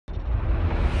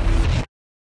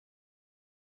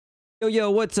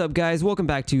Yo, what's up guys? Welcome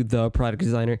back to The Product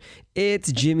Designer.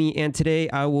 It's Jimmy, and today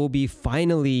I will be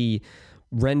finally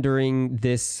rendering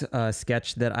this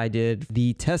sketch that I did,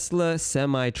 the Tesla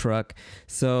semi-truck.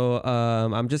 So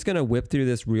I'm just gonna whip through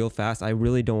this real fast. I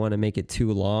really don't want to make it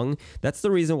too long. That's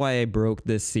the reason why I broke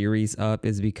this series up,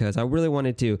 is because I really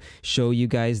wanted to show you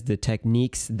guys the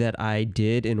techniques that I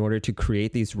did in order to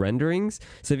create these renderings.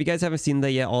 So if you guys haven't seen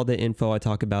that yet, all the info, I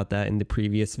talk about that in the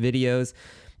previous videos.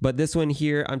 But this one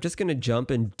here, I'm just going to jump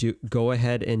and go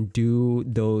ahead and do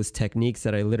those techniques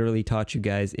that I literally taught you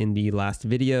guys in the last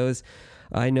videos.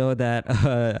 I know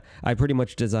that I pretty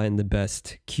much designed the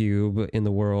best cube in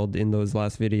the world in those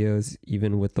last videos,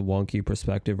 even with the wonky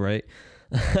perspective, right?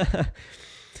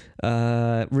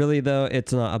 Really though,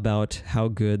 it's not about how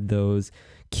good those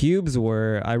cubes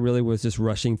were. I really was just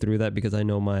rushing through that because I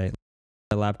know my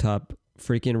laptop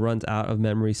freaking runs out of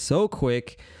memory so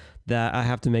quick that I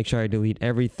have to make sure I delete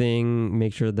everything,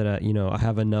 make sure that I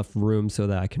have enough room so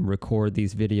that I can record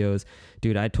these videos.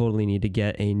 Dude, I totally need to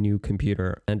get a new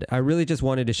computer. And I really just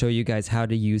wanted to show you guys how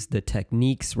to use the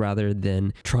techniques rather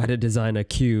than try to design a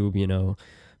cube,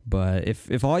 But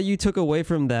if all you took away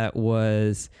from that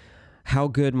was how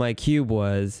good my cube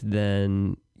was,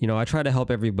 then, I try to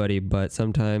help everybody, but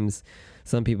sometimes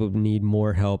some people need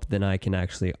more help than I can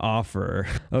actually offer.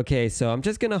 Okay, so I'm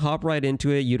just gonna hop right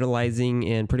into it, utilizing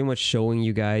and pretty much showing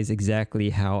you guys exactly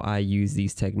how I use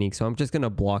these techniques. So I'm just gonna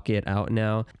block it out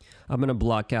now. I'm gonna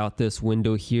block out this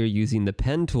window here using the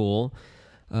pen tool,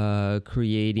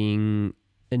 creating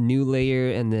a new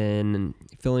layer and then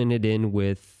filling it in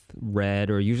with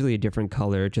red or usually a different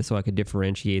color just so I could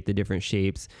differentiate the different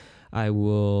shapes. I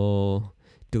will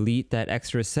delete that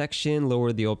extra section,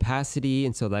 lower the opacity,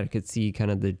 and so that I could see kind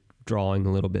of the drawing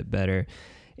a little bit better.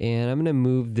 And I'm gonna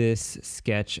move this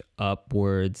sketch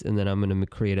upwards, and then I'm gonna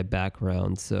create a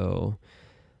background so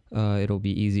it'll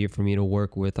be easier for me to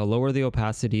work with. I'll lower the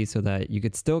opacity so that you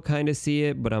could still kind of see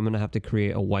it, but I'm gonna have to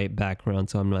create a white background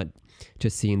so I'm not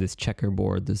just seeing this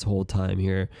checkerboard this whole time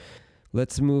here.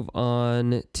 Let's move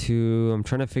on to, I'm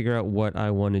trying to figure out what I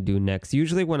want to do next.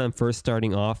 Usually when I'm first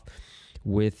starting off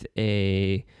with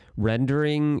a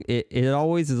rendering, it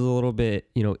always is a little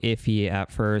bit iffy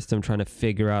at first. I'm trying to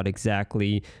figure out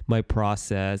exactly my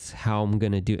process, how I'm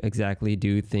gonna do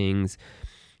things,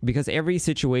 because every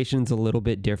situation's a little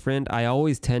bit different. I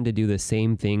always tend to do the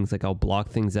same things, like I'll block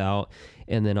things out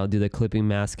and then I'll do the clipping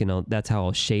mask and that's how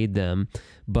I'll shade them.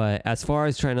 But as far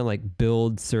as trying to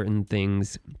build certain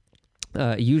things,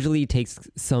 usually takes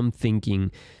some thinking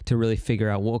to really figure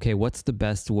out, well, okay, what's the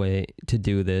best way to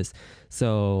do this?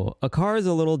 So a car is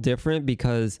a little different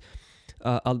because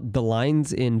the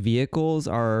lines in vehicles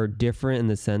are different in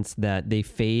the sense that they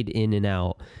fade in and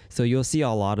out. So you'll see a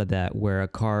lot of that where a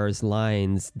car's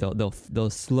lines, they'll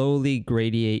slowly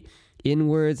gradate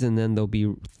inwards and then they'll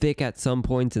be thick at some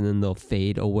points and then they'll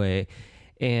fade away.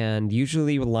 And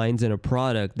usually lines in a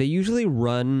product, they usually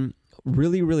run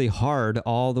really hard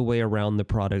all the way around the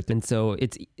product, and so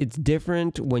it's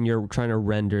different when you're trying to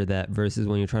render that versus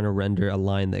when you're trying to render a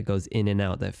line that goes in and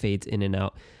out, that fades in and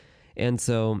out. And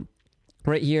so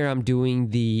right here I'm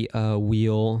doing the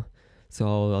wheel, so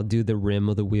I'll do the rim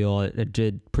of the wheel. I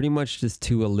did pretty much just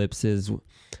two ellipses,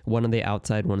 one on the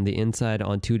outside, one on the inside,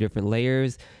 on two different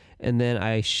layers, and then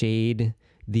I shade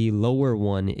the lower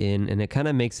one in, and it kind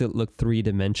of makes it look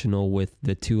three-dimensional with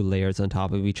the two layers on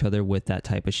top of each other with that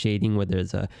type of shading where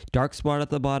there's a dark spot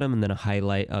at the bottom and then a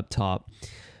highlight up top.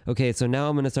 Okay, so now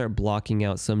I'm going to start blocking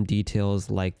out some details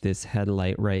like this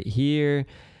headlight right here.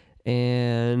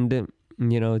 And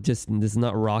just, this is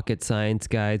not rocket science,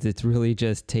 guys. It's really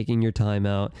just taking your time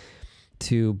out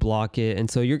to block it.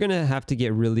 And so you're gonna have to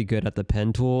get really good at the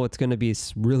pen tool. It's gonna be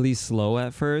really slow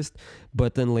at first,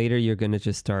 but then later you're gonna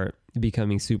just start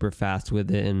becoming super fast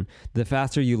with it. And the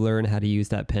faster you learn how to use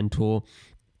that pen tool,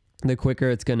 the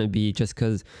quicker it's gonna be, just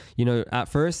because at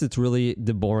first it's really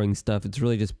the boring stuff. It's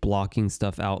really just blocking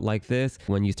stuff out like this.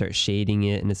 When you start shading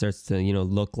it and it starts to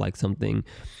look like something,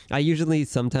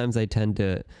 sometimes I tend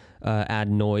to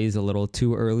add noise a little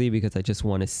too early because I just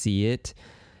want to see it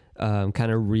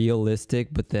kind of realistic,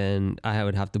 but then I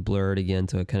would have to blur it again,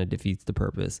 so it kind of defeats the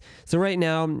purpose. So right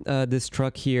now, this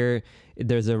truck here,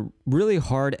 there's a really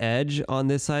hard edge on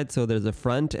this side, so there's a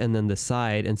front and then the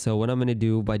side. And so what I'm going to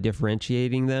do by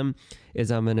differentiating them is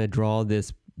I'm going to draw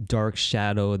this dark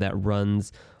shadow that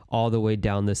runs all the way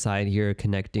down the side here,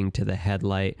 connecting to the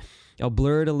headlight. I'll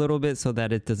blur it a little bit so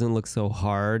that it doesn't look so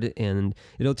hard, and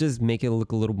it'll just make it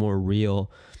look a little more real.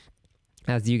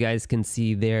 as you guys can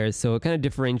see there. So it kind of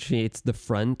differentiates the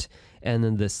front and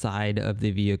then the side of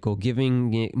the vehicle,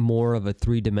 giving it more of a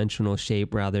three-dimensional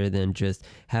shape rather than just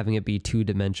having it be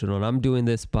two-dimensional. And I'm doing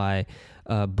this by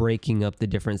breaking up the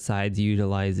different sides,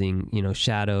 utilizing, you know,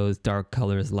 shadows, dark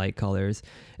colors, light colors.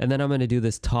 And then I'm going to do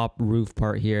this top roof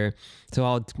part here. So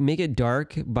I'll make it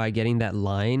dark by getting that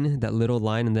line, that little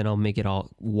line, and then I'll make it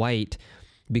all white,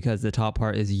 because the top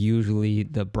part is usually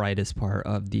the brightest part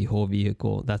of the whole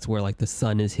vehicle. That's where like the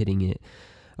sun is hitting it.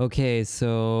 Okay,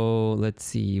 so let's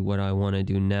see what I want to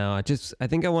do now. I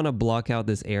think I want to block out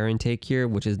this air intake here,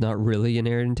 which is not really an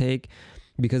air intake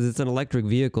because it's an electric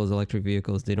vehicles. Electric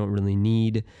vehicles, they don't really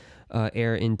need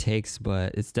air intakes,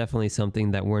 but it's definitely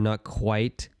something that we're not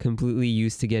quite completely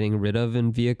used to getting rid of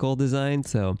in vehicle design.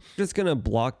 So I'm just gonna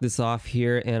block this off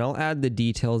here, and I'll add the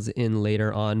details in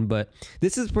later on. But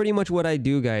this is pretty much what I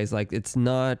do, guys. Like, it's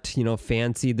not, you know,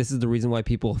 fancy. This is the reason why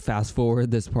people fast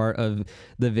forward this part of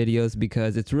the videos,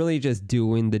 because it's really just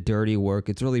doing the dirty work.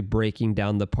 It's really breaking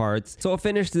down the parts. So I'll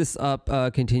finish this up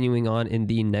continuing on in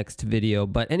the next video.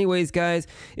 But anyways, guys,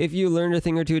 if you learned a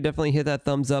thing or two, definitely hit that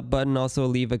thumbs up button. Also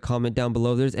leave a comment down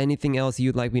below if there's anything else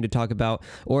you'd like me to talk about,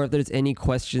 or if there's any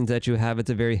questions that you have. It's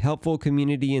a very helpful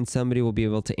community and somebody will be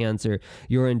able to answer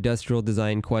your industrial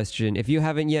design question. If you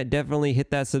haven't yet, definitely hit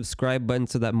that subscribe button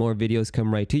so that more videos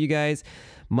come right to you guys.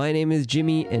 My name is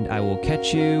Jimmy, and I will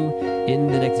catch you in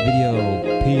the next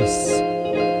video. Peace.